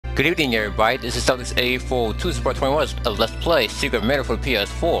Good evening, everybody. This is Celtics A42 Support 21. Let's play Secret Mana for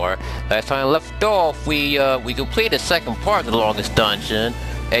PS4. Last time I left off, we completed the second part of the longest dungeon,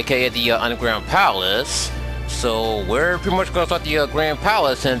 aka the Underground Palace. So we're pretty much gonna start the Grand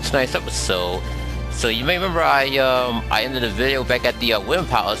Palace in tonight's episode. So you may remember I ended the video back at the Wind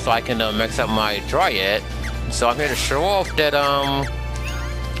Palace so I can max out my Dryad. So I'm here to show off that I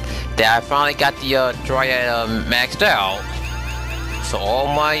finally got the Dryad maxed out. So all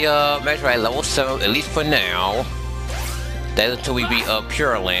my Mech Rider level 7, at least for now. That's until we beat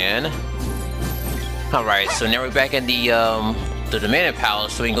Pure Land. Alright, so now we're back in the Mana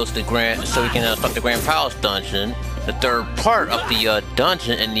Palace, so we can go to the Grand, so we can start the Grand Palace dungeon, the third part of the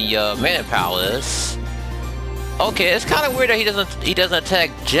dungeon in the Mana Palace. Okay, it's kind of weird that he doesn't attack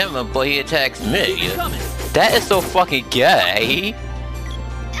Gemma, but he attacks me. That is so fucking gay.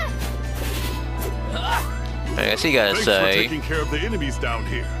 I guess you gotta say. Thanks for taking care of the enemies down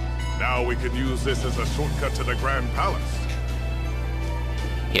here. Now we can use this as a shortcut to the Grand Palace.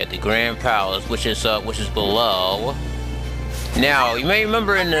 Yeah, the Grand Palace, which is below. Now, you may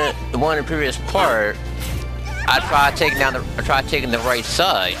remember in the one in the previous part, I tried taking the right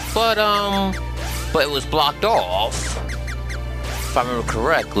side, but it was blocked off. If I remember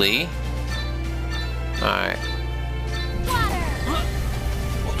correctly. Alright.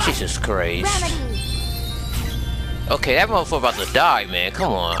 Jesus Christ. Okay, that motherfucker about to die, man.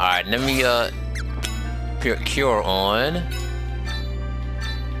 Come on. Alright, let me cure on.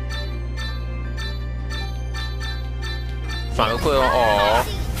 Fine, we'll put it on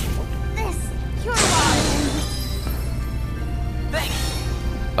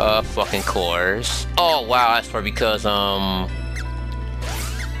all. Fucking course. Oh wow, that's probably because yeah,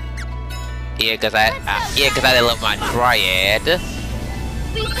 cause I didn't love my Dryad.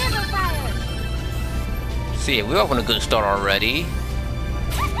 See, we're off on a good start already.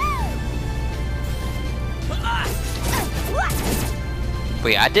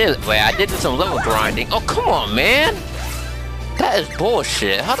 Wait, I did do some level grinding. Oh, come on, man! That is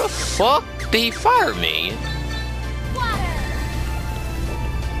bullshit. How the fuck did he fire me?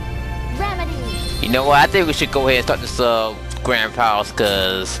 You know what? I think we should go ahead and start this Grand Palace,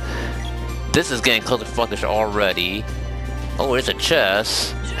 cause this is getting close to fuckish already. Oh, there's a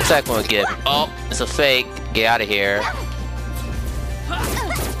chest. What's that gonna give? Oh, it's a fake. Get out of here.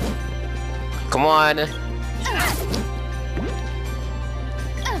 Come on.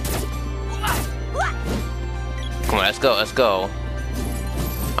 Come on, let's go, let's go.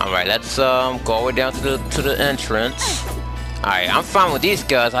 Alright, let's go all the way down to the entrance. Alright, I'm fine with these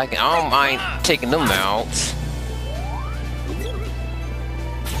guys. I don't mind taking them out.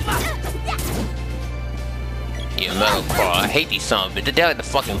 Yeah, Metal Claw, I hate these sons of bitches. They like to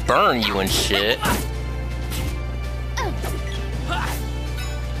fucking burn you and shit.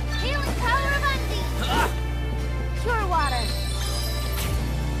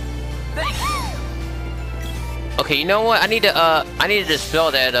 Okay, you know what? I need to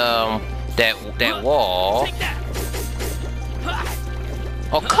dispel that that wall.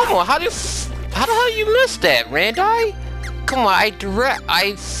 Oh come on! How the hell you missed that, Randy? Come on!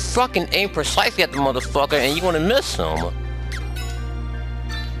 I fucking aim precisely at the motherfucker, and you want to miss him?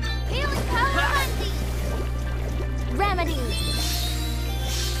 Remedy.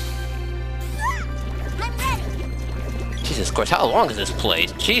 I'm ready. Jesus Christ! How long is this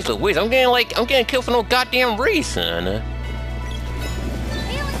place? Jeez Louise! I'm getting killed for no goddamn reason.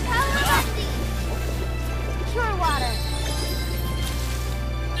 Pure water.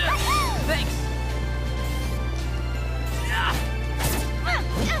 Thanks.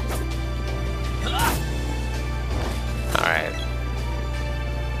 Alright.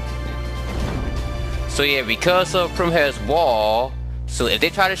 So yeah, because Prim has wall, so if they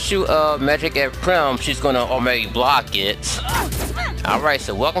try to shoot magic at Prim, she's gonna automatically block it. Alright,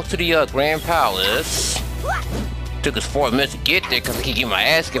 so welcome to the Grand Palace. Took us 4 minutes to get there because I keep getting my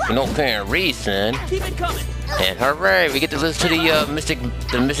ass kicked for no apparent reason. Keep it coming. And hooray, we get to listen to the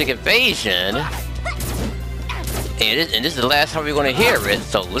Mystic Invasion. And this is the last time we're gonna hear it,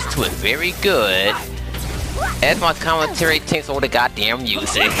 so listen to it very good. As my commentary takes over the goddamn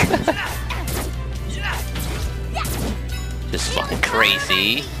music. Just fucking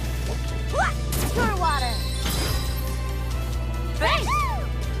crazy. Pure water. Thanks.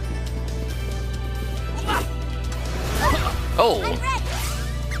 Oh.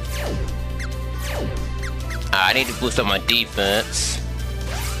 I need to boost up my defense.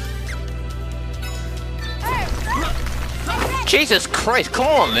 Jesus Christ, come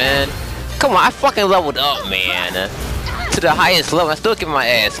on, man. Come on, I fucking leveled up, man. To the highest level, I still get my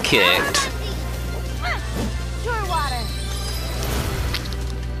ass kicked. Pure water.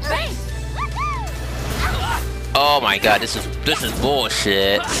 Oh my god, this is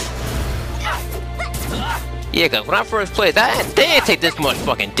bullshit. Yeah, cause when I first played, they didn't take this much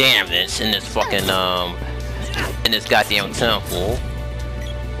fucking damage in this fucking in this goddamn temple.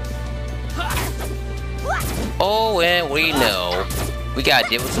 Oh, and we know we gotta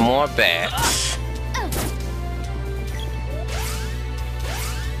deal with some more bats.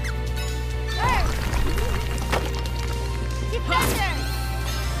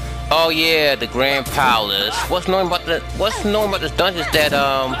 Oh yeah, the Grand Palace. What's known about this dungeon is that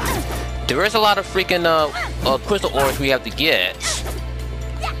there is a lot of freaking crystal ores we have to get,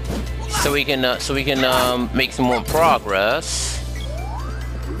 so we can make some more progress.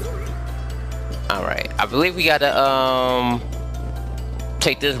 All right, I believe we gotta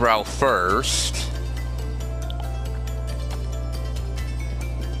take this route first.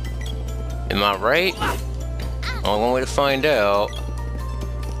 Am I right? Only one way to find out.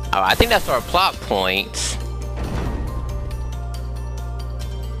 I think that's our plot point.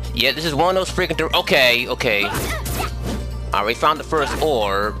 Yeah, this is one of those freaking... Okay. Alright, we found the first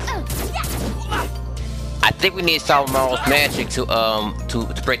orb. I think we need Salomon's magic to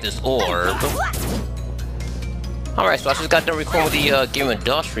break this orb. Alright, so I just got done recording with the Game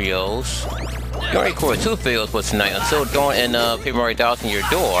Industrials. You already recorded 2 videos for tonight. Until Dawn and Paper Mario Dolls in your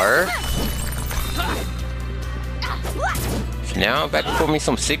door. So now I'm back to put me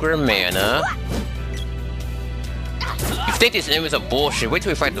some secret mana. You think these enemies are bullshit? Wait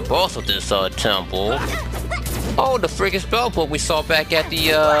till we fight the boss of this temple. Oh, the freaking spell book we saw back at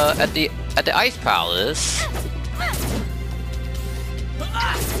the Ice Palace.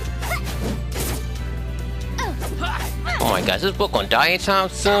 Oh my gosh, this book gonna die anytime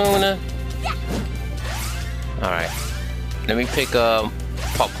soon. All right, let me pick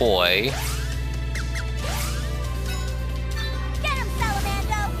Papoy.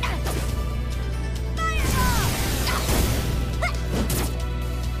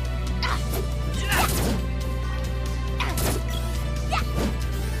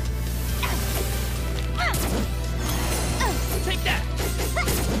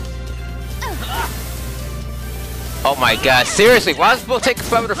 Oh my god, seriously, why is this book taking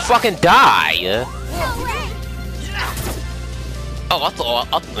forever to fucking die? Oh, I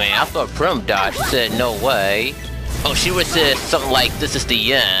thought Prim died. She said no way. Oh, she would say something like, this is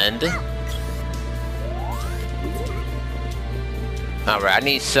the end. Alright, I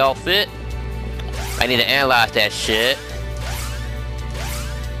need self-it. I need to analyze that shit.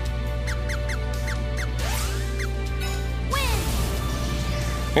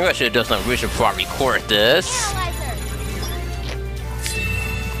 Maybe I should have done some research before I record this.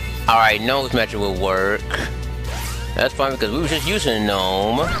 Alright, Gnome's magic will work. That's fine because we were just using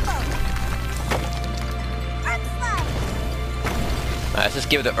Gnome. Let's just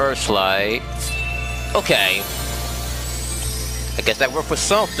give it the Earth Slide. Okay. I guess that worked for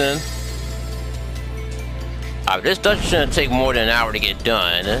something. Alright, this dungeon shouldn't take more than an hour to get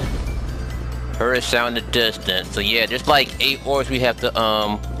done. Heard a sound in the distance. So yeah, there's like 8 orbs we have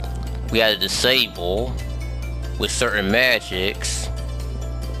to disable with certain magics.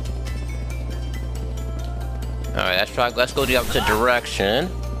 Alright, let's go the opposite direction.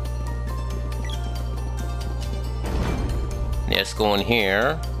 Yeah, let's go in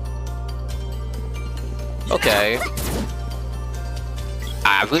here. Okay.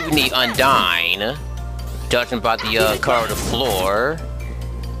 I believe we need Undyne. Judging by the color of the floor.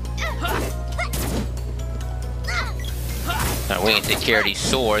 Now, we need to take care of these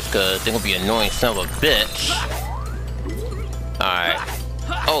swords because they're gonna be annoying son of a bitch. Alright.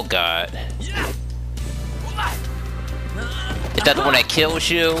 Oh god. Is that the one that kills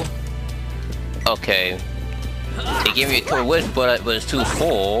you? Okay. They gave me a killer wish, but it was too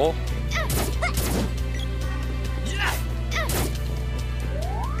full.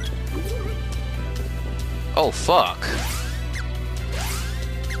 Oh fuck.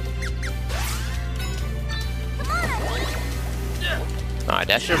 Alright,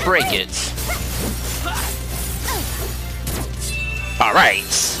 that should break it.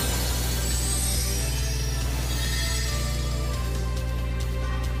 Alright.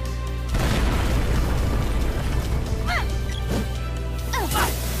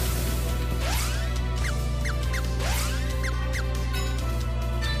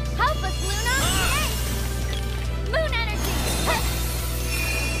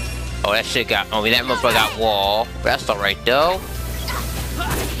 Oh, that shit got... I mean, that motherfucker got wall. But that's alright, though.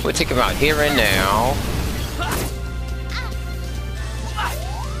 We'll take him out here and now.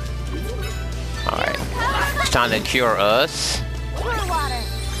 Alright. It's time to cure us.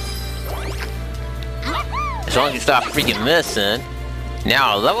 As long as you stop freaking missing.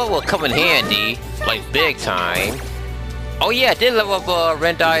 Now, a level will come in handy. Like, big time. Oh yeah, I did level up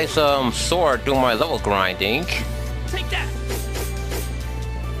Rendai's sword doing my level grinding. Take that.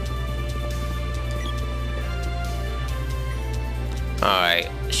 Alright,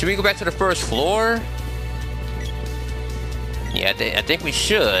 should we go back to the first floor? Yeah, I think we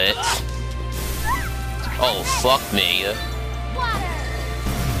should. Oh, fuck me. Water.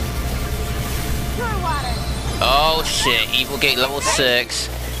 Pure water. Oh shit, Evil Gate level 6.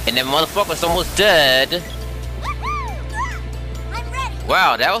 And that motherfucker's almost dead. I'm ready.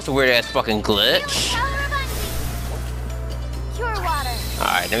 Wow, that was a weird ass fucking glitch. Power of Undy. Pure water.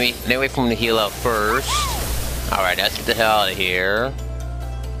 Alright, let me wait for him to heal up first. Alright, let's get the hell out of here.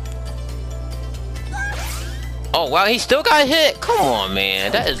 Oh wow, he still got hit? Come on,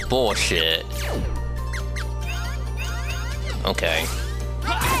 man. That is bullshit. Okay.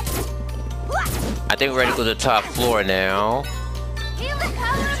 I think we're ready to go to the top floor now. Healing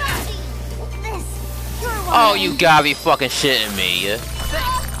power of Undy. This. Pure water. Oh, you gotta be fucking shitting me.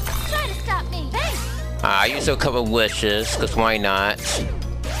 Try to stop me. Thanks. I used a couple of wishes, cause why not?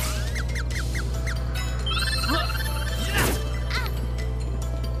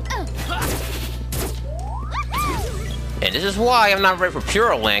 And this is why I'm not ready for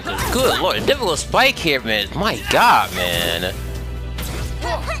Pure Land, cause good lord, the difficult spike here, man. My god, man.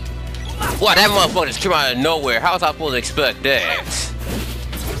 Wow, that motherfucker just came out of nowhere. How was I supposed to expect that?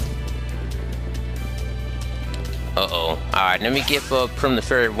 Uh-oh. Alright, let me give Prim the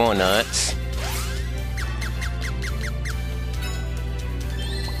Fairy Walnuts.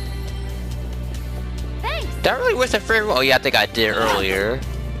 Thanks. Did I really wish that Fairy? Oh yeah, I think I did earlier.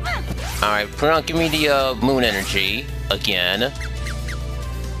 Alright, Prim, give me the moon energy again.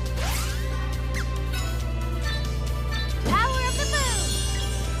 Power of the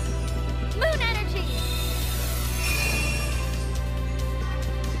moon. Moon energy.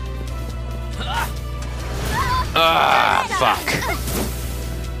 Ah, fuck.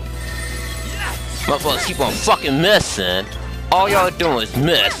 Motherfuckers keep on fucking missing. All y'all doing is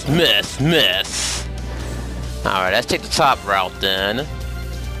miss, miss, miss. Alright, let's take the top route then.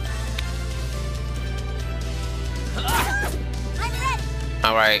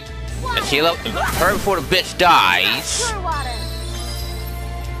 I'm ready. Alright, let's heal up and hurry before the bitch dies. Pure water.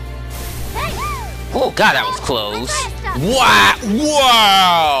 Thanks. Oh god, that was close. Wow!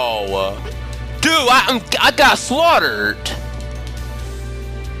 Whoa! Dude, I got slaughtered.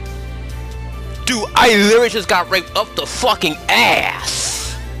 Dude, I literally just got raped up the fucking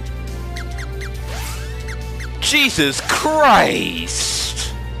ass. Jesus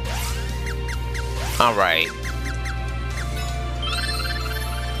Christ! Alright.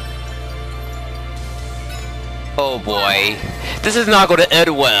 Oh boy. This is not gonna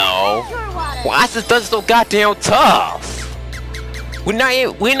end well. Pure water. Why is this so goddamn tough? We're not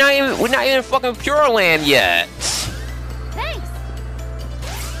even fucking Pure Land yet. Thanks.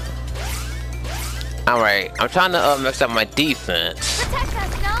 Alright, I'm trying to mix up my defense. Protect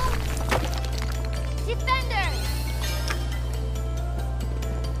us, no? Defender.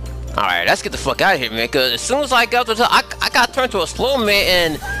 Alright, let's get the fuck out of here, man, cause as soon as I got to the top, I got turned to a slow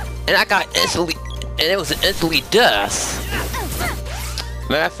man and I got instantly, and it was an instantly death.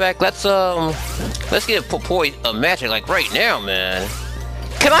 Matter of fact, let's get a magic like right now, man.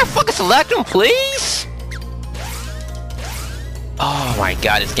 Can I fucking select him, please? Oh my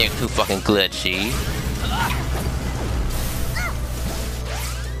god, this game's too fucking glitchy.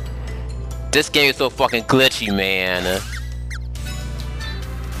 This game is so fucking glitchy, man.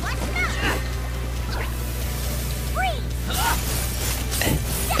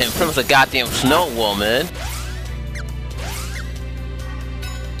 And Prim's a goddamn snow woman.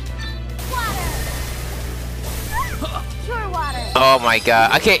 Pure water. Oh my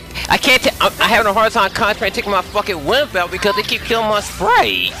god, I'm having a hard time concentrating taking my fucking wimp out because they keep killing my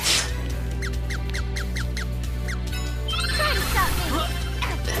sprite. Try to stop me.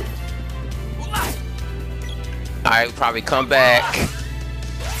 Alright, probably come back.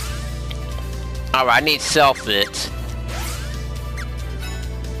 Alright, I need self-it.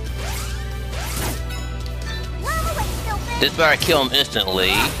 Lava weight, stupid. This better kill him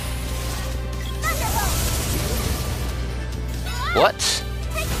instantly. What?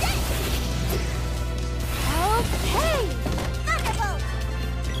 Take this. Okay. Thunderbolt.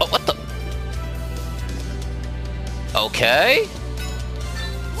 Oh, what the? Okay.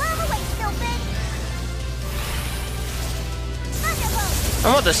 Lava weight, stupid. Thunderbolt.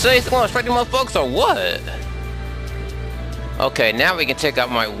 I'm about to say, it's going to strike these motherfuckers or what? Okay, now we can take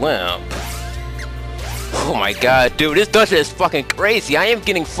out my wimp. Oh my god, dude, this dungeon is fucking crazy. I am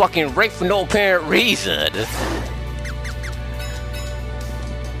getting fucking raped for no apparent reason.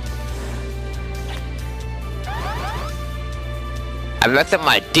 I messed up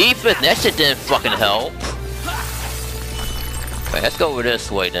my defense. That shit didn't fucking help. Right, let's go over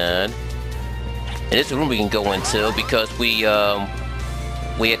this way then. And this room we can go into because we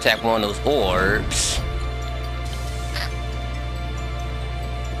attacked one of those orbs.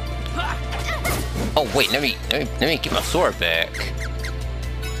 Oh wait, let me get my sword back.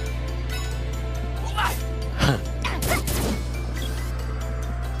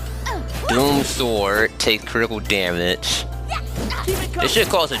 Doom sword takes critical damage. This shit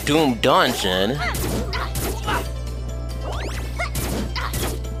calls a Doom dungeon.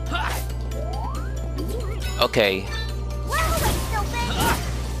 Okay.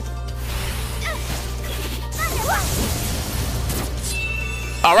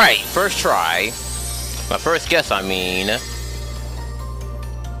 Alright, first try. My first guess, I mean.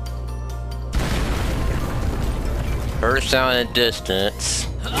 First sound in the distance.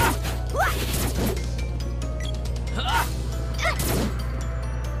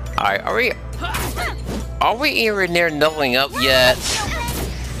 Alright, are we even near leveling up yet?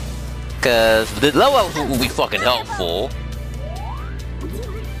 Cause the level up will be fucking helpful.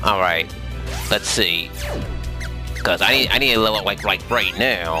 Alright, let's see. Cause I need to level up like right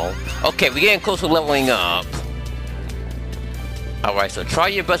now. Okay, we're getting close to leveling up. Alright, so try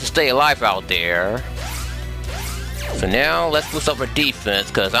your best to stay alive out there. So now let's boost up our defense,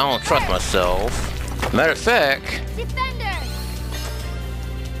 cause I don't trust myself. Matter of fact,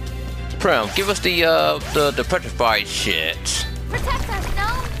 Prim, give us the petrified shit. Protect us, no?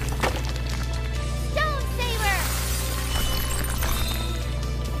 Stone Saber!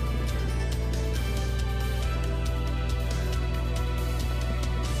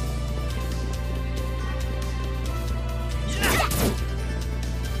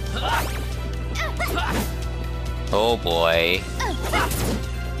 Oh boy.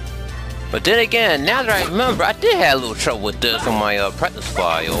 But then again, now that I remember, I did have a little trouble with this on my practice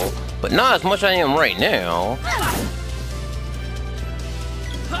file. But not as much as I am right now.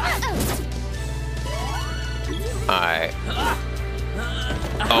 Alright.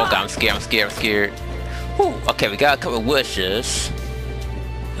 Oh god, I'm scared. Whew. Okay, we got a couple of wishes.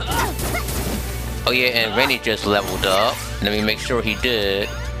 Oh yeah, and Rennie just leveled up. Let me make sure he did.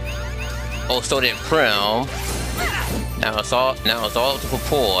 Oh, so did Prim. Now it's all to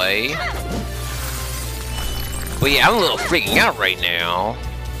Poi. But yeah, I'm a little freaking out right now.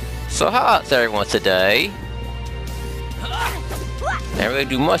 So how's everyone today? Didn't really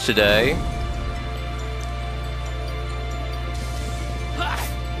do much today.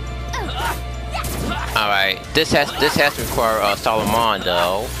 Alright, this has to require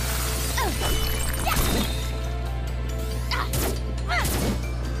Salamando.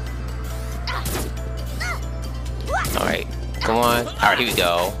 Alright, come on. Alright, here we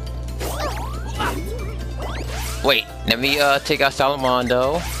go. Wait, let me take out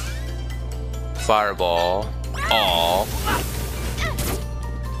Salamando. Fireball. Aw.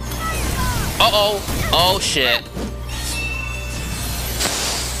 Uh-oh! Oh shit.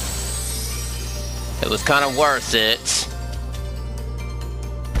 It was kind of worth it.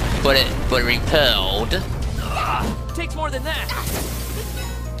 But it repelled. Takes more than that.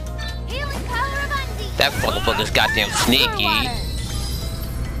 Healing power of Undi. That motherfucker's goddamn sneaky.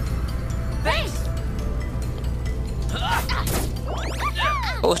 Base.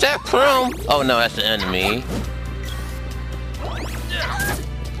 Oh, is that Prim? Oh no, that's the enemy.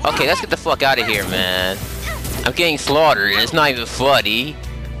 Okay, let's get the fuck out of here, man. I'm getting slaughtered, and it's not even funny.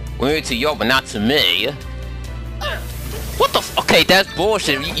 We're moving to York, but not to me. What the f— okay, that's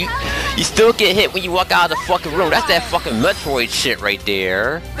bullshit. You still get hit when you walk out of the fucking room. That's that fucking Metroid shit right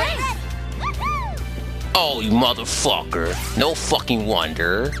there. Oh, you motherfucker. No fucking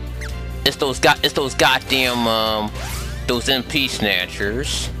wonder. It's those goddamn, those MP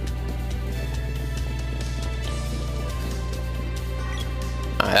snatchers.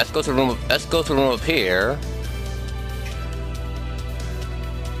 Alright, let's go to the room up here.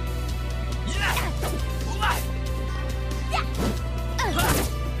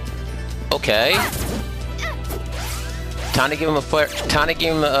 Okay. Time to give him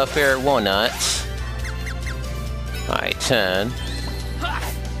a fair walnut. Alright, 10.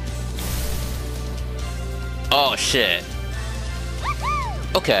 Oh shit.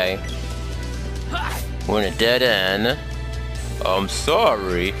 Okay. We're in a dead end. I'm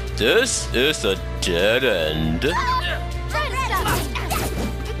sorry. This is a dead end.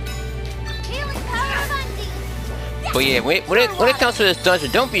 But yeah, when it comes to this dungeon,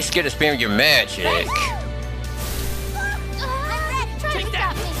 don't be scared to spam your magic.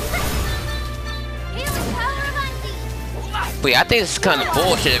 But yeah, I think it's kind of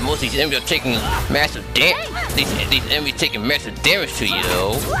bullshit that most of these enemies are taking massive damage. These enemies taking massive damage to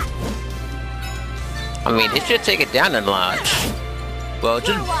you. I mean, it should take it down a notch. Well,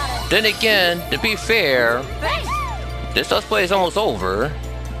 just, then again, to be fair, this Let's Play is almost over.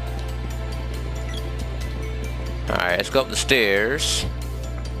 Alright, let's go up the stairs.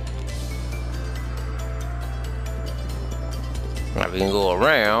 Alright, we can go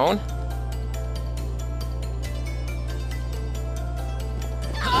around.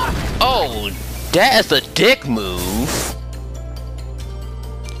 Oh, that's a dick move.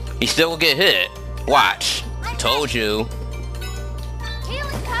 He still will get hit. Watch. Told you.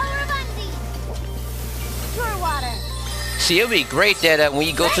 Healing power of Undine. Pure water. See, it'll be great that when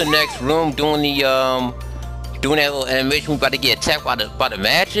you go to the next room doing the doing that little animation, we about to get attacked by the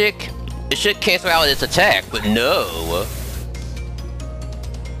magic. It should cancel out its attack, but no.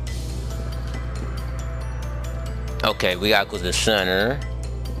 Okay, we gotta go to the center.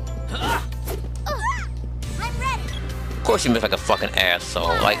 I'm ready. Of course you miss like a fucking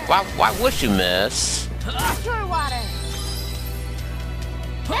asshole. Like, why would you miss? Pure water.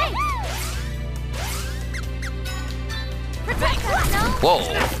 Hey. Protect us, no? Whoa,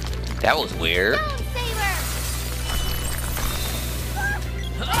 that was weird.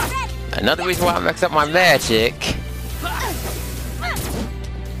 Another reason why I mixed up my magic.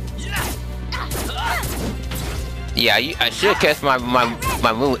 Yeah, I should catch my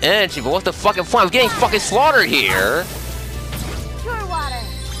moon energy, but what's the fucking point? I'm getting fucking slaughtered here. Pure water.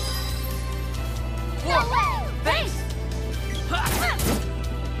 No way. Face.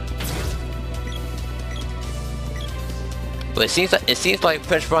 But it seems like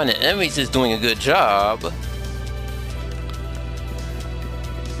petrifying the enemies is doing a good job.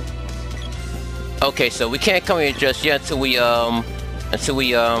 Okay, so we can't come here just yet until we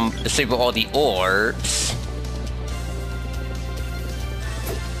disable all the orbs.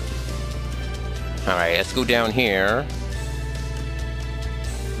 Alright, let's go down here.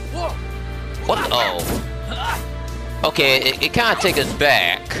 What? Oh. Okay, it kind of takes us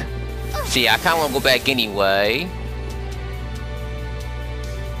back. See, I kind of want to go back anyway.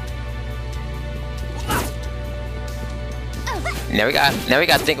 Now we got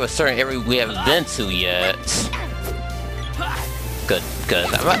to think of a certain area we haven't been to yet. Good,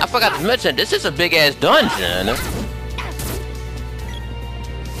 because I forgot to mention, this is a big ass dungeon.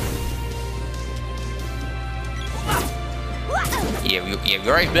 Yeah, we've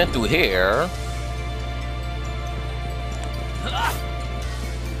already been through here.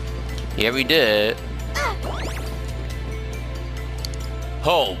 Yeah, we did.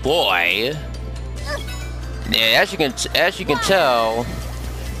 Oh boy. Yeah, as you can tell,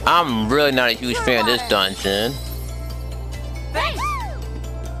 I'm really not a huge fan of this dungeon.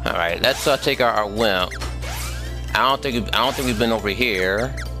 All right, let's take our wimp. I don't think we've been over here.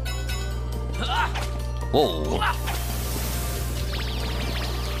 Whoa.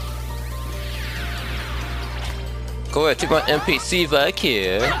 Go ahead, take my NPC back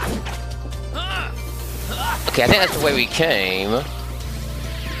here. Okay, I think that's the way we came.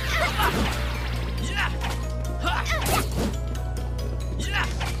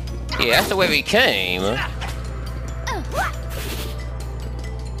 Yeah, that's the way we came.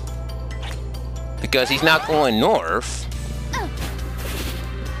 Because he's not going north.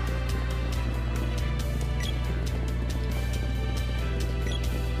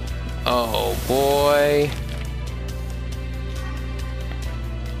 Oh boy.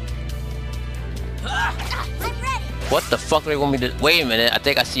 What the fuck do they want me to... Wait a minute, I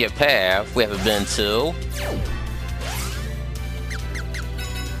think I see a path we haven't been to.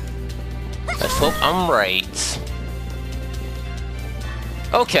 Let's hope I'm right.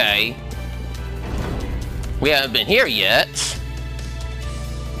 Okay. We haven't been here yet.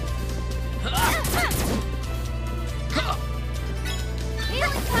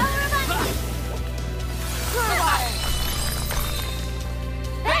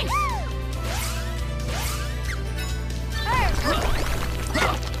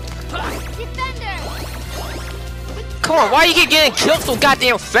 Come on, why you keep getting killed so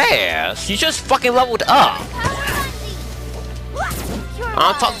goddamn fast? You just fucking leveled up.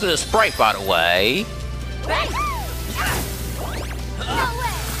 I'll talk to the sprite, by the way.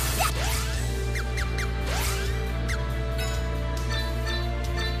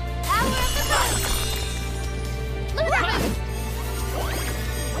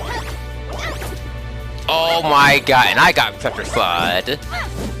 Oh my god, and I got petrified.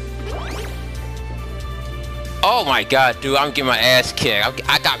 Oh my god, dude, I'm getting my ass kicked.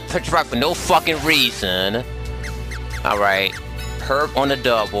 I got petrified for no fucking reason. Alright, herb on the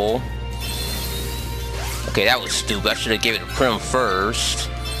double. Okay, that was stupid. I should have given it to Prim first.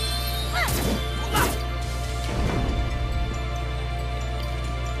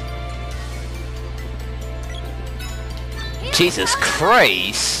 Jesus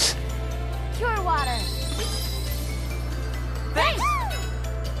Christ! Pure water. Thanks.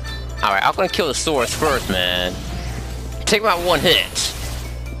 Alright, I'm gonna kill the Saurus first, man. Take him out one hit.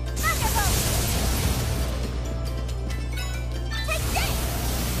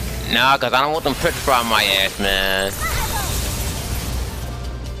 Nah, cause I don't want them petrifying my ass, man.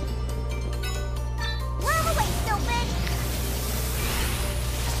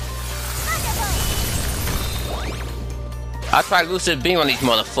 I'll try Lucid Beam on these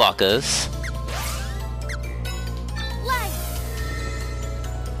motherfuckers.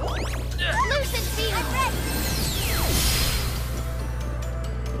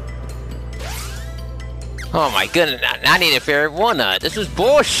 Oh my goodness, I need a fair one. This is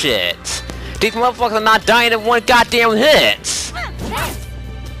bullshit. These motherfuckers are not dying in one goddamn hit.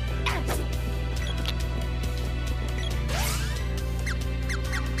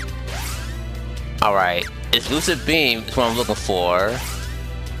 Alright, it's Lucid Beam is what I'm looking for.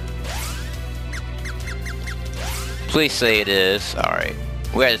 Please say it is. Alright.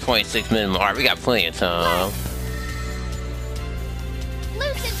 We're at the 26 minimum. Alright, we got plenty of time.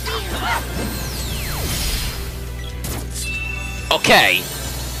 Okay.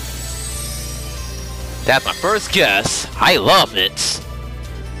 That's my first guess. I love it.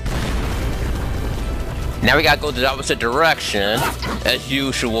 Now we gotta go the opposite direction, as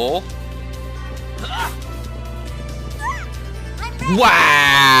usual.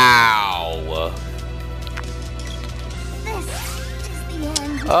 Wow!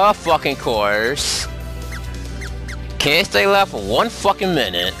 Oh, fucking course. Can't stay left for 1 fucking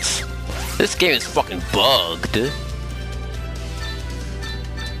minute. This game is fucking bugged.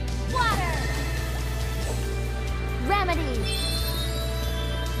 Water. Remedy.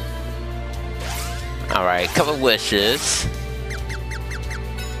 Alright, couple wishes.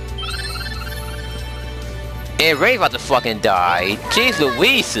 And Ray's about to fucking die. Jeez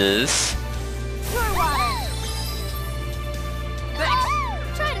Louises. Pure water.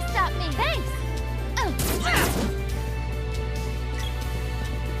 Try to stop me. Thanks.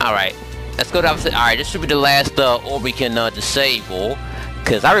 Alright, let's go to opposite. Alright, this should be the last orb we can disable.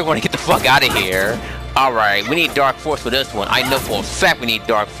 Cause I really want to get the fuck out of here. Alright, we need Dark Force for this one. I know for a fact we need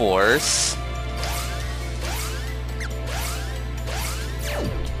Dark Force.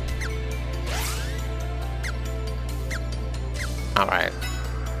 Alright.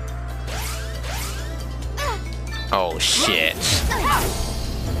 Oh shit.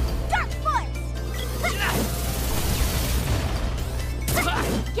 Dark Force.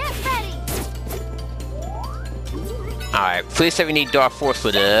 Get ready. Alright, please say we need Dark Force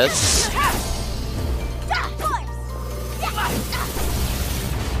for this. Dark Force.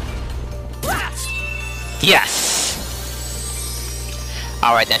 Yes!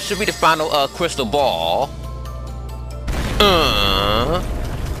 Alright, that should be the final crystal ball.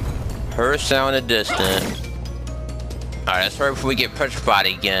 Her sound a distant. Alright, let's hurry before we get petrified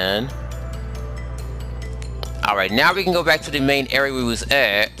again. Alright, now we can go back to the main area we was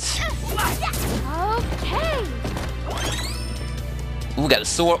at. Okay. We got a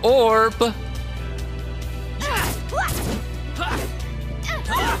Soar Orb. I'm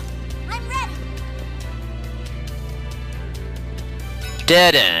ready.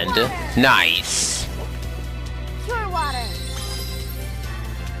 Dead end. Nice. Pure water.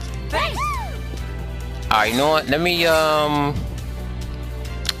 Thanks. Alright, you know what? Let me alright,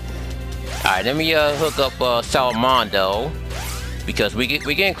 let me hook up Salamando, because we're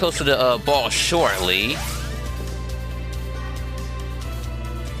getting close to the ball shortly.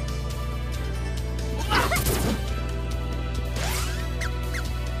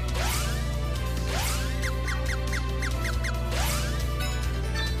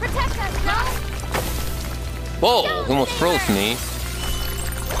 Protect us, no? Whoa, he almost froze me.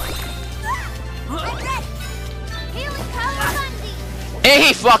 I'm ready. Healing power Bundy. And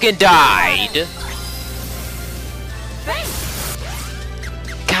he fucking died! Thanks.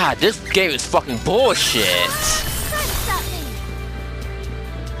 God, this game is fucking bullshit. Try to stop me.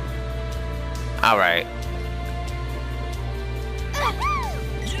 Alright.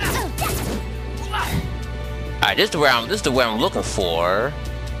 Alright, this is the way I'm looking for.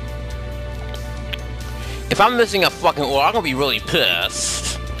 If I'm missing a fucking orb, I'm gonna be really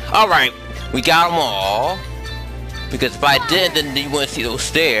pissed. Alright, we got them all. Because if I didn't, then you wouldn't see those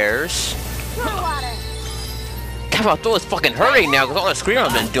stairs. Pure water. God, my throat is fucking hurting now because all the screaming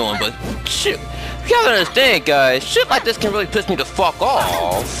I've been doing, but shit. You gotta understand, guys, shit like this can really piss me the fuck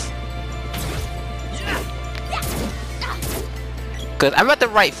off. Cause I'm at the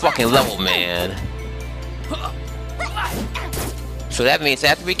right fucking level, man. So that means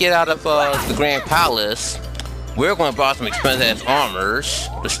after we get out of the Grand Palace, we're gonna buy some expensive ass armors,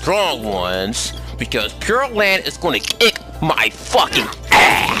 the strong ones, because Pure Land is gonna kick my fucking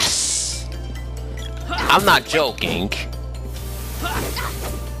ass. I'm not joking.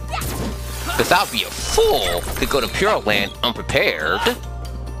 Cause I'll be a fool to go to Pure Land unprepared.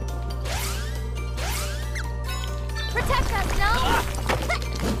 Protect us, no?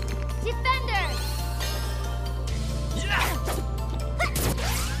 Defender!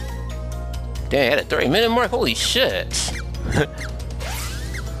 Damn, I had a 30-minute mark? Holy shit. Protect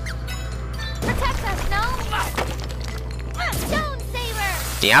us, no? Stone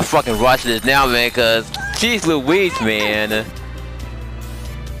Saber! Yeah, I'm fucking rushing this now, man, cause jeez Louise, man.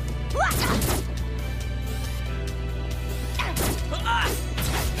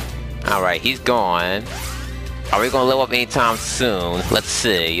 Alright, he's gone. Are we gonna level up anytime soon? Let's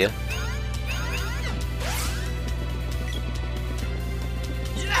see.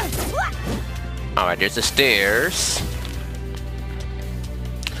 Alright, there's the stairs.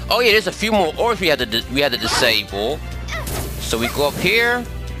 Oh yeah, there's a few more orbs we had to disable. So we go up here,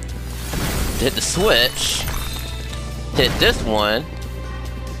 hit the switch, hit this one.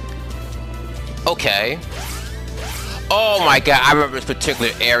 Okay. Oh my god, I remember this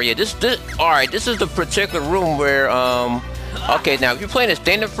particular area. Alright, this is the particular room where, okay, now if you're playing the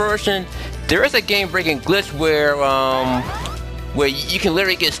standard version, there is a game-breaking glitch where you can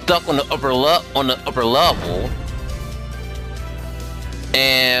literally get stuck on the upper level.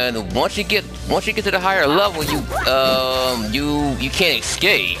 And once you get to the higher level, you can't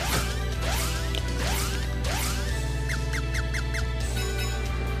escape.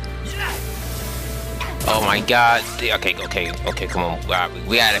 Oh my god. Okay, come on.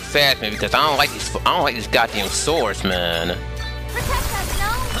 We gotta fast, man, because I don't like these goddamn swords, man. Protect us,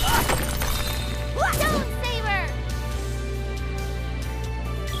 no? Stone Saber!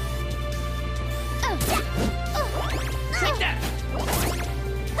 Take that!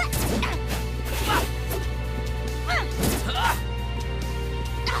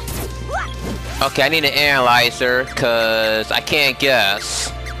 Okay, I need an analyzer, cause I can't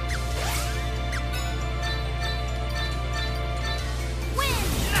guess.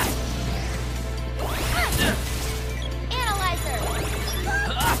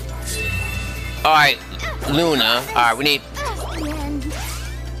 Alright, Luna. Alright, we need...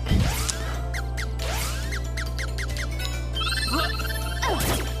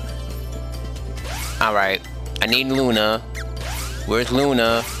 Alright, I need Luna. Where's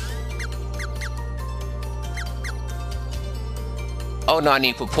Luna? Oh no, I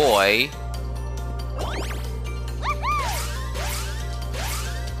need Popoi.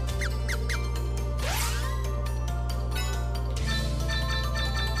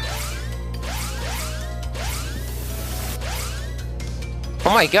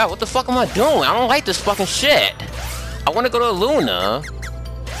 Oh my god, what the fuck am I doing? I don't like this fucking shit. I want to go to Luna.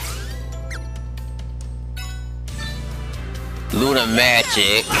 Luna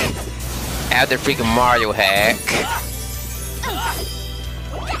Magic. After freaking Mario hack.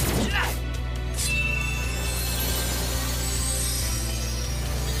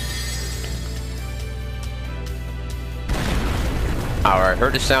 Alright,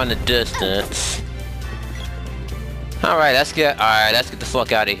 heard the sound in the distance. Alright, let's get the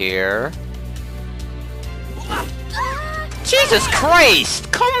fuck out of here. Jesus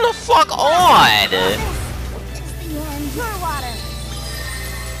Christ! Come the fuck on! It's the end. Your water.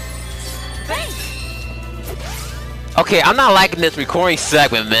 Okay, I'm not liking this recording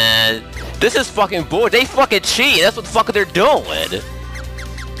segment, man. This is fucking bullshit. They fucking cheat. That's what the fuck they're doing.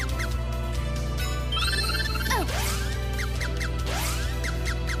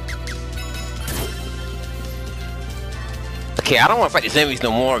 Okay, I don't want to fight these enemies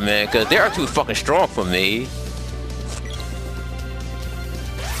no more, man, because they are too fucking strong for me.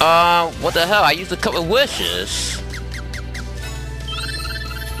 What the hell? I used a couple of wishes.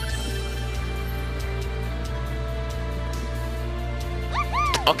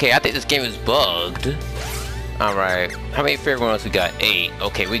 Okay, I think this game is bugged. Alright, how many fair ones we got? 8.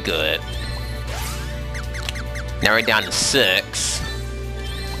 Okay, we good. Now we're down to 6.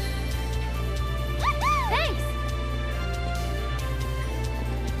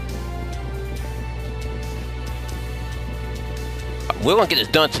 We're gonna get this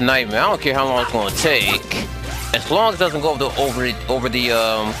done tonight, man. I don't care how long it's gonna take, as long as it doesn't go over the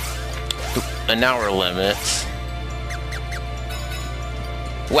an hour limit.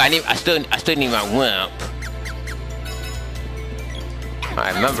 Well, I still need my wimp.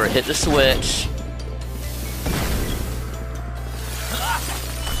 Alright, remember, hit the switch.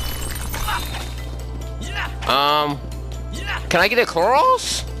 Can I get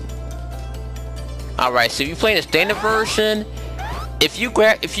across? Alright, so if you're playing the standard version, if you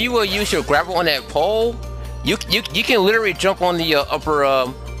use your grapple on that pole, you can literally jump on the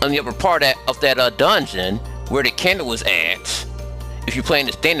upper part of that dungeon where the candle was at. If you're playing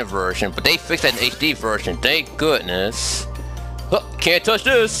the standard version, but they fixed that in the HD version, thank goodness. Oh, can't touch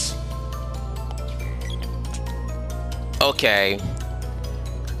this. Okay.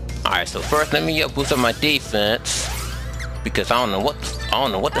 Alright, so first let me boost up my defense because I don't know what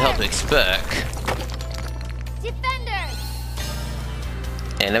the hell to expect. Defender.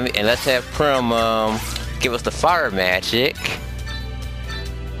 And let's have Prim give us the fire magic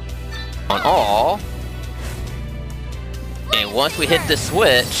on all. And once we hit the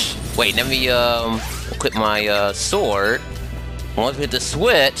switch, wait, let me equip my sword. Once we hit the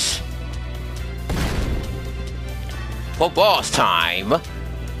switch, for boss time.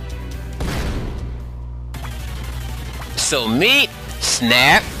 So meet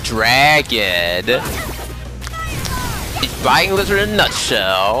Snapdragon. It's biting lizard in a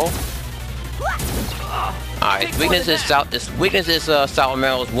nutshell. Alright, his weakness is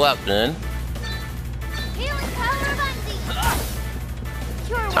Salamander's weapon.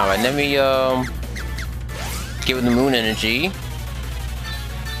 Alright, let me give him the moon energy.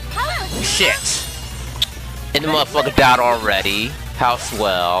 Shit! And the motherfucker died already. How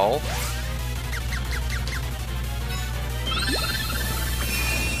swell.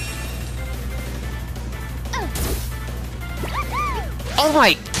 Oh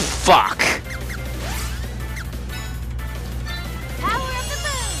my fuck! Power of the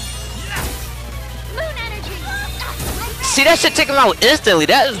moon. Moon energy. See, that shit take him out instantly.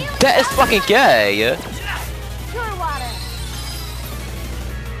 That is fucking gay. Pure water.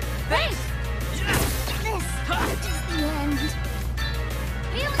 Thanks. This is the end.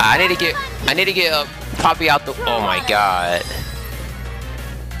 I need to get Poppy out the. Oh my god.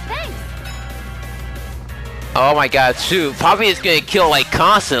 Thanks. Oh my god, shoot. Poppy is gonna kill like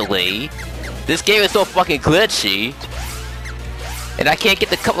constantly. This game is so fucking glitchy. And I can't get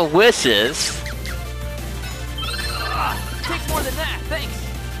the couple of wishes. Takes more than that, thanks.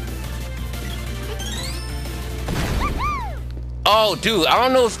 Oh, dude, I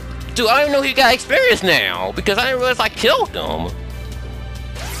don't even know if he got experience now because I didn't realize I killed him.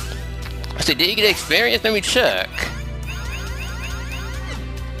 I said, did he get experience? Let me check.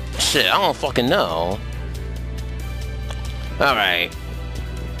 Shit, I don't fucking know. Alright.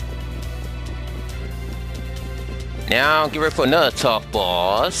 Now, get ready for another tough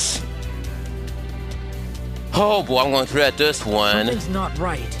boss. Oh boy, I'm gonna dread this one. Something's not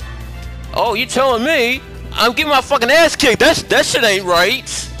right. Oh, you telling me? I'm getting my fucking ass kicked. That shit ain't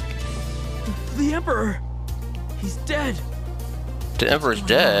right. The Emperor. He's dead. The Emperor's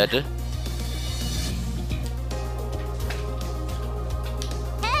dead.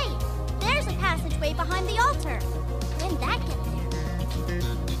 Hey, there's a passageway behind the altar. When that get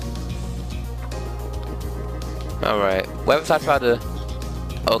there? Alright. What if I try to...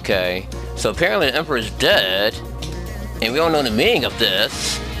 Okay. So apparently the Emperor's dead. And we don't know the meaning of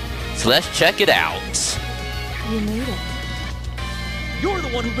this. So let's check it out. You made it. You're the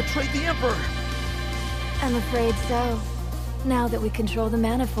one who betrayed the Emperor. I'm afraid so. Now that we control the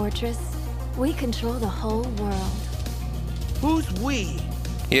Mana Fortress, we control the whole world. Who's we?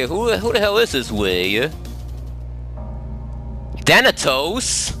 Yeah, who the hell is this we?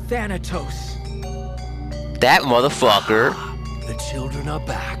 Thanatos? Thanatos. That motherfucker. The children are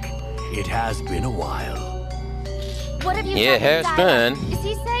back. It has been a while. What have you Yeah, it has been. Is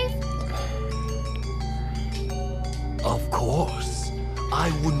he safe? Of course. I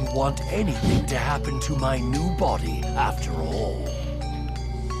wouldn't want anything to happen to my new body after all.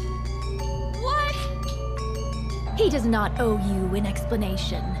 What? He does not owe you an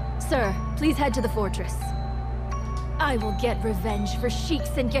explanation. Sir, please head to the fortress. I will get revenge for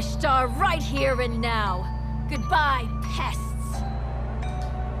Sheiks and Ghestar right here and now. Goodbye, pests.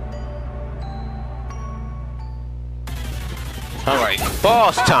 Alright,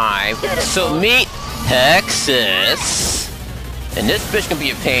 boss time. So meet Hexas. And this bitch can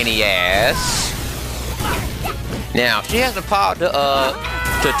be a pain in the ass. Now, she has the power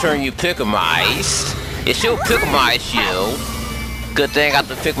to turn you Pickamized. If she'll Pickamize you, good thing I got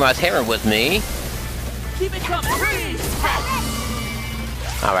the Pickamized hammer with me. Keep it coming.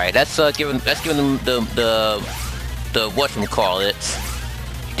 Alright, let's give them the whatchamacallit,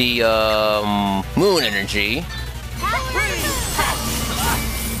 the moon energy.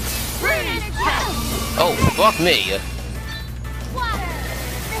 Oh, fuck me. Water.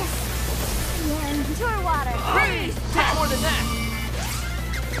 This. Pure water. Freeze! Take more than that.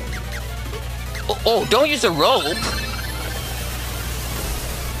 Oh, don't use the rope.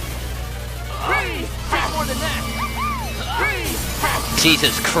 Freeze! Take more than that! Freeze!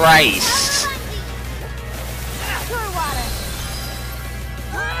 Jesus Christ. Pure water.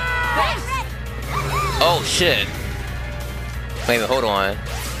 Oh shit. Wait a minute, hold on.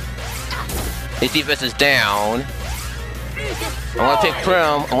 His defense is down. I want to pick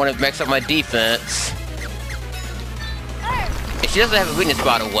Prim. I want to max up my defense. And she doesn't have a weakness,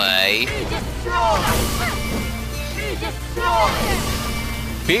 by the way.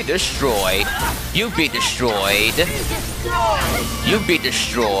 Be destroyed. You be destroyed. You be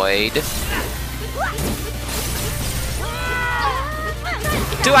destroyed.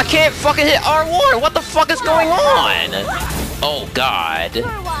 Dude, I can't fucking hit R1. What the fuck is going on? Oh god.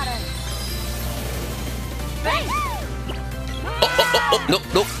 Oh, nope,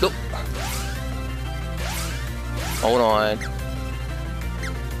 nope, nope. Hold on.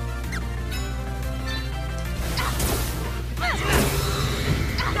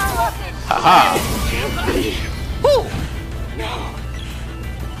 Haha. Woo!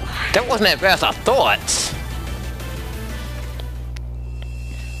 That wasn't as bad as I thought.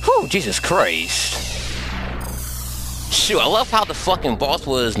 Whew, Jesus Christ. Shoot, I love how the fucking boss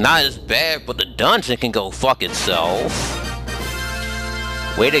was not as bad, but the dungeon can go fuck itself.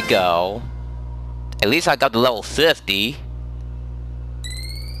 Way to go. At least I got to level 50.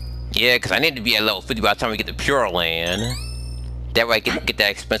 Yeah, because I need to be at level 50 by the time we get to Pure Land. That way I can get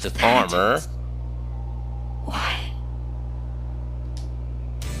that expensive armor. Why?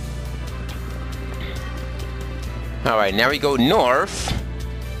 Alright, now we go north.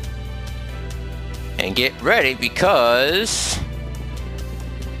 And get ready because...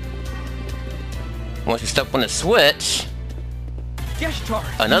 once you step on the switch... Ghestar,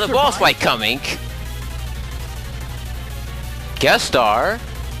 another you boss survived? fight coming. Ghestar.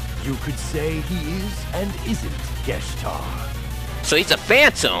 You could say he is and isn't Ghestar. So he's a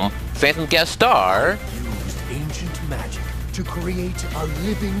phantom. Phantom Ghestar. Used ancient magic to create a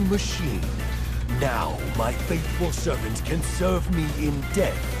living machine. Now my faithful servant can serve me in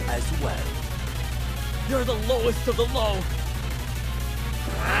death as well. You're the lowest of the low.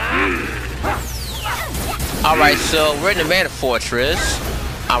 Alright, so we're in the Mana Fortress.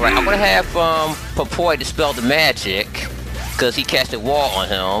 Alright, I'm gonna have Papoy dispel the magic. Because he cast a wall on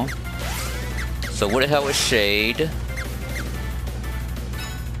him. So where the hell is Shade?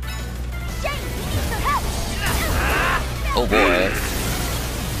 Oh boy.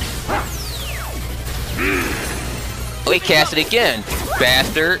 Oh, he cast it again,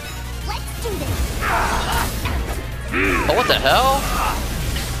 bastard. Let's do this. Oh, what the hell?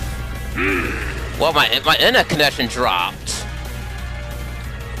 Well, my internet connection dropped.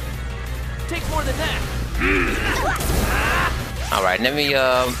 Takes more than that. Alright, let me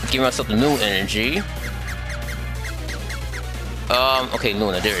give myself the new energy. Okay,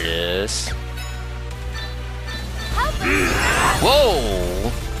 Luna, there it is.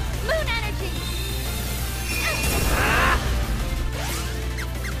 Whoa! Moon energy.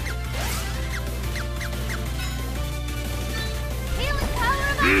 Healing power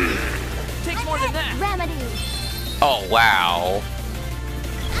of ice. Takes more than that. Remedy. Oh, wow.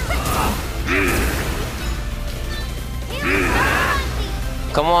 Healing power of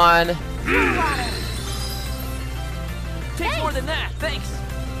ice. Come on. Pure water. Takes more than that. Thanks.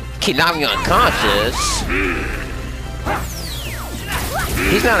 Keep knocking me unconscious.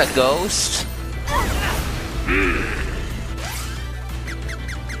 He's not a ghost.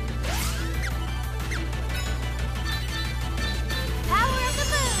 Power of the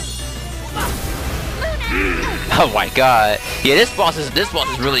moon. Moon energy. Oh my god. Yeah, this boss is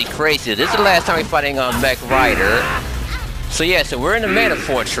really crazy. This is the last time we're fighting on Mech Rider. So yeah, so we're in the Mana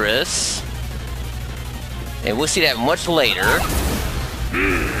Fortress. And we'll see that much later.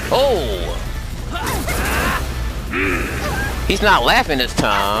 Oh! He's not laughing this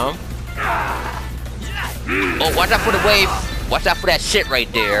time. Oh, watch out for the wave. Watch out for that shit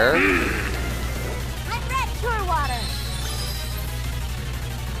right there. I'm ready. Pure water.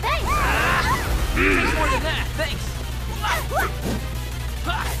 Thanks. Takes more than that. Thanks.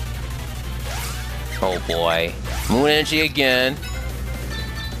 Oh boy. Moon energy again.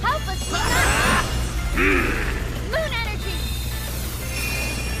 Help us, Luna. Moon energy.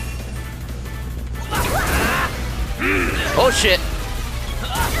 Oh shit.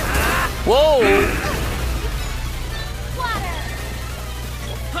 Whoa. Water.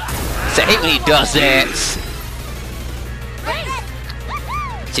 I hate when he does that.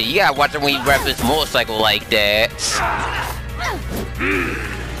 Thanks. See, you gotta watch him when he rap his motorcycle like that. I'm ready.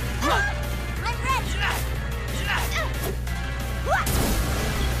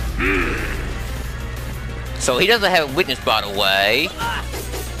 So he doesn't have a weakness, by the way.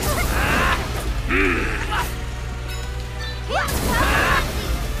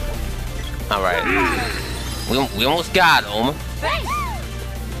 Alright. We almost got him.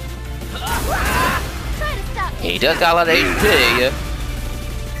 He does got a lot of HP.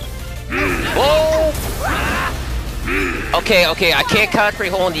 Whoa! Okay, I can't concentrate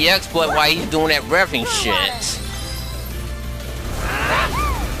holding the exploit while he's doing that revving shit.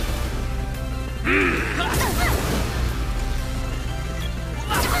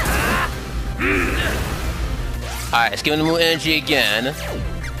 Alright, let's give him the moon energy again.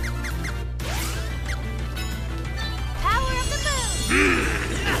 Power of the moon.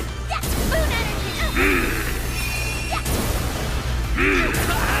 Moon energy.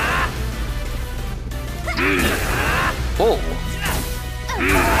 Oh.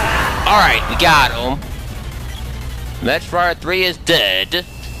 Alright, we got him. Mech Rider 3 is dead.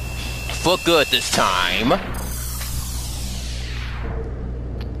 For good this time.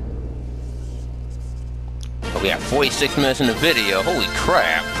 Oh, we have 46 minutes in the video. Holy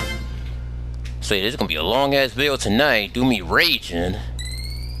crap. So yeah, this is gonna be a long ass video tonight. Do me raging.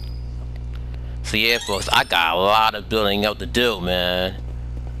 So yeah, folks, I got a lot of building up to do, man.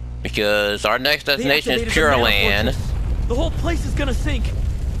 Because our next destination is Pure Land. The whole place is gonna sink.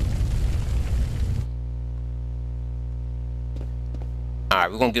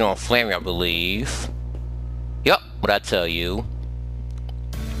 Alright, we're gonna get on Flammy, I believe. Yup, what I tell you.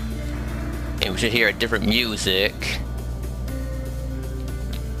 And we should hear a different music.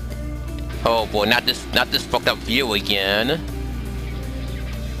 Oh boy, not this fucked up view again.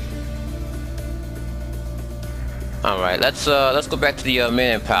 Alright, let's go back to the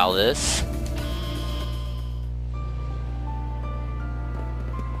main palace.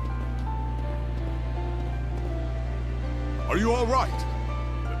 Are you all right?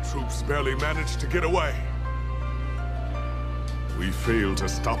 The troops barely managed to get away. We failed to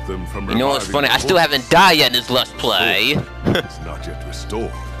stop them from You know what's funny? I still haven't died yet in this Let's Play. It's not yet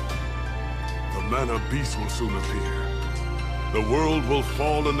restored. The mana beast will soon appear. The world will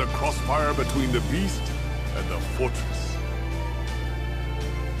fall in the crossfire between the beast and the fortress.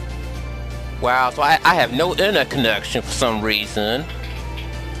 Wow, so I have no internet connection for some reason.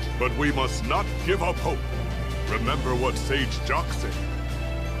 But we must not give up hope. Remember what Sage Jock said.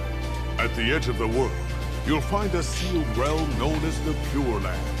 At the edge of the world, you'll find a sealed realm known as the Pure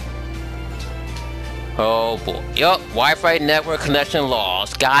Land. Oh boy. Yup, Wi-Fi network connection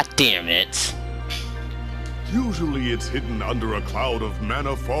lost. God damn it. Usually it's hidden under a cloud of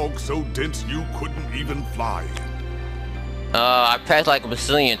mana fog so dense you couldn't even fly in. I passed like a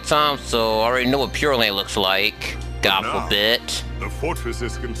bazillion times, so I already know what Pure Land looks like. God Now, forbid. the fortress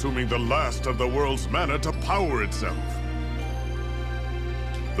is consuming the last of the world's mana to power itself.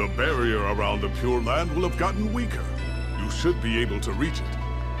 The barrier around the Pure Land will have gotten weaker. You should be able to reach it.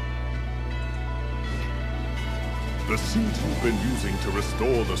 The seeds you've been using to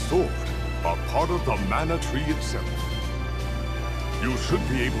restore the sword are part of the mana tree itself. You should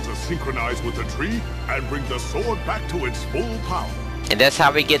be able to synchronize with the tree and bring the sword back to its full power. And that's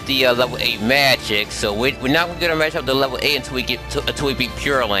how we get the level 8 magic. So we're not gonna get our magic up to level 8 until we beat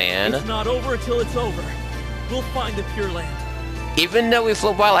Pure Land. It's not over until it's over. We'll find the Pure Land. Even though we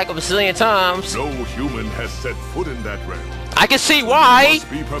flew by like a bazillion times. No human has set foot in that realm. I can see why. You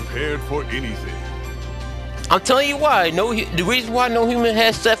must be prepared for anything. I'm telling you why. The reason why no human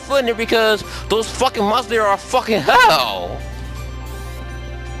has set foot in it because those fucking monsters there are fucking hell.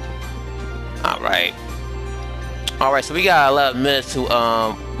 Alright, so we got 11 minutes to we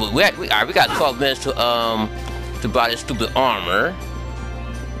got 12 minutes to buy this stupid armor.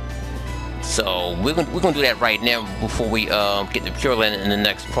 So we're gonna do that right now before we get the Pure Land in the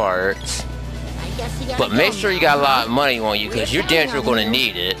next parts. But make sure you got a lot of money on you because you're damn sure gonna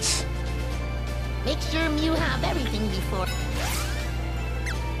need it. Make sure you have everything before.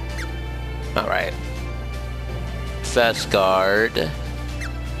 Alright. Fast guard.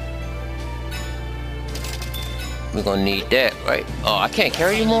 We're gonna need that, right? Oh, I can't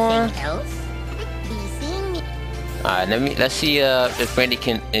carry anymore. Anything else? Be seeing me. Alright, let's see if Randy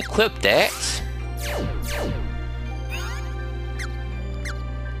can equip that.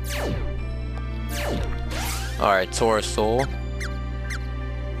 Alright, torso.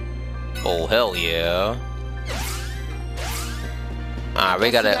 Oh hell yeah.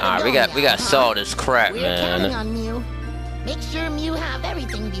 We gotta sell this crap, We're counting man. on Mew. Make sure Mew have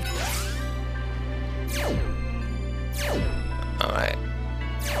everything before. Alright.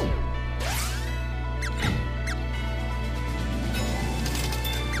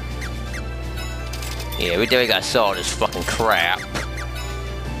 Yeah, we definitely gotta sell all this fucking crap.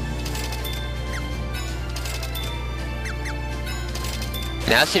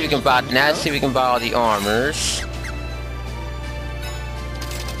 Now let's see if we can buy. Now let's see if we can buy all the armors.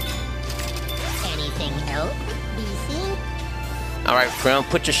 Anything else? BC? All right, friend,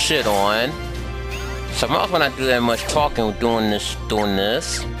 put your shit on. So I'm also not do that much talking doing this.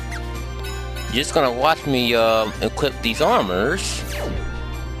 You're just gonna watch me equip these armors.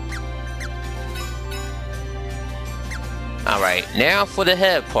 All right, now for the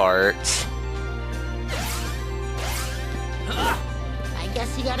head parts. I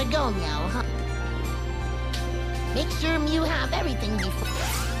guess you gotta go now, huh? Make sure you have everything before.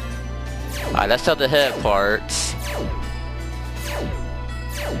 Alright, let's sell the head parts.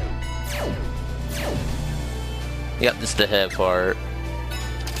 Yep, this is the head part.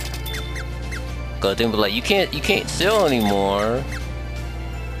 Cause they be like, you can't sell anymore.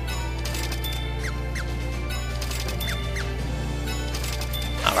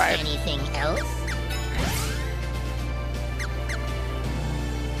 Alright. Anything else?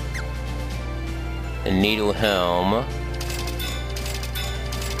 A needle helm.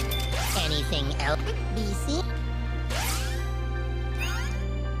 Anything else? BC?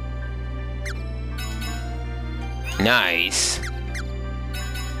 Nice.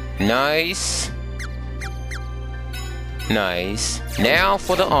 Nice. Nice. Now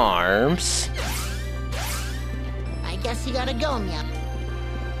for the arms. I guess you gotta go now.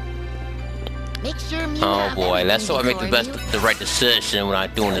 Make sure you Oh have boy, that's so I make everything the right decision when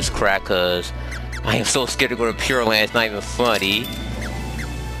I'm doing this crack, cause I am so scared to go to Pure Land, it's not even funny.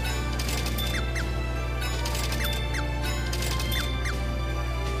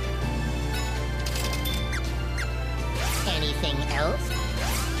 Anything else?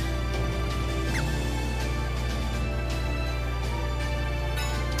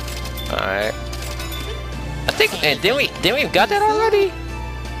 Alright. I think, and then we got that already?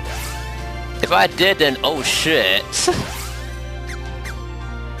 If I did, then oh shit.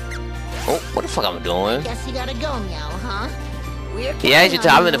 Oh, what the fuck I'm doing? Guess you gotta go now, huh? Yeah, as you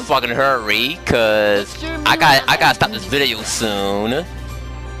tell, I'm in a fucking hurry, cause I gotta stop this video soon.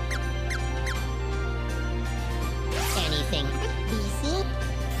 Anything? BC?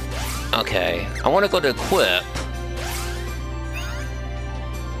 Okay, I wanna go to equip.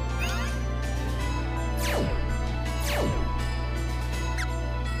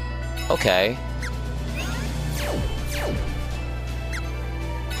 Okay.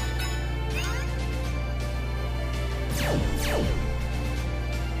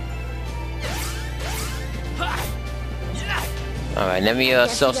 Alright, let me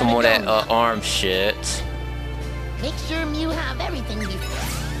sell some more of that arm shit. Make sure you have everything before.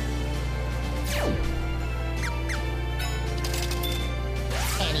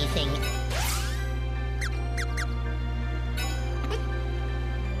 Anything?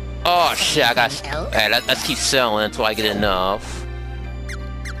 Oh shit, I got. Hey, let's keep selling until I get enough.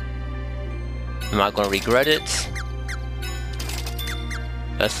 Am I gonna regret it?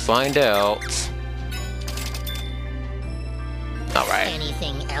 Let's find out. Alright.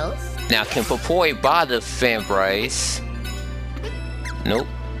 Anything else? Now, can Popoi buy the fan brace? Nope.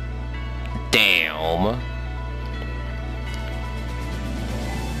 Damn.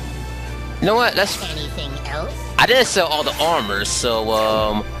 You know what? Let's. Anything else? I didn't sell all the armors, so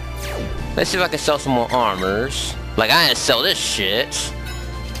let's see if I can sell some more armors. Like I didn't sell this shit.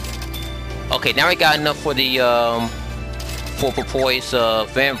 Okay, now we got enough for the for Popoi's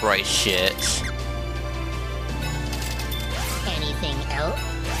fan brace shit. Anything else?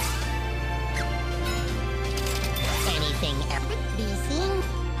 Anything else? BC?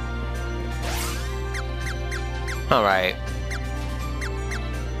 All right.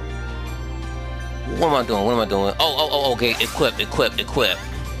 What am I doing? What am I doing? Oh, okay. Equip.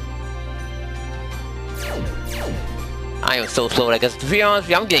 I am so slow. I guess to be honest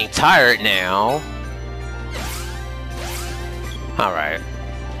with you, I'm getting tired now. All right.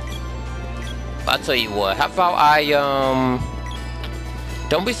 I'll tell you what. How about I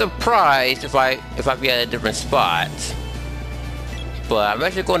don't be surprised if I be at a different spot. But I'm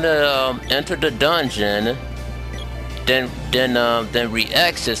actually going to enter the dungeon. Then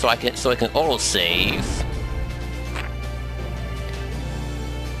re-exit so I can auto save.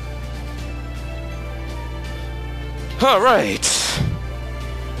 All right.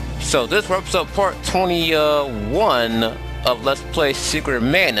 So this wraps up part 21 of Let's Play Secret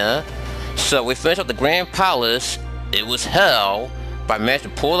Mana. So we finished up the Grand Palace. It was hell, but I managed to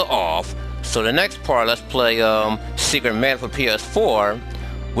pull it off. So the next part, let's play Secret Mana for PS4.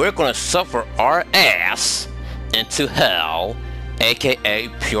 We're gonna suffer our ass into hell, aka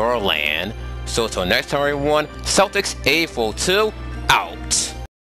Pure Land. So until next time everyone, Celtics 842 out.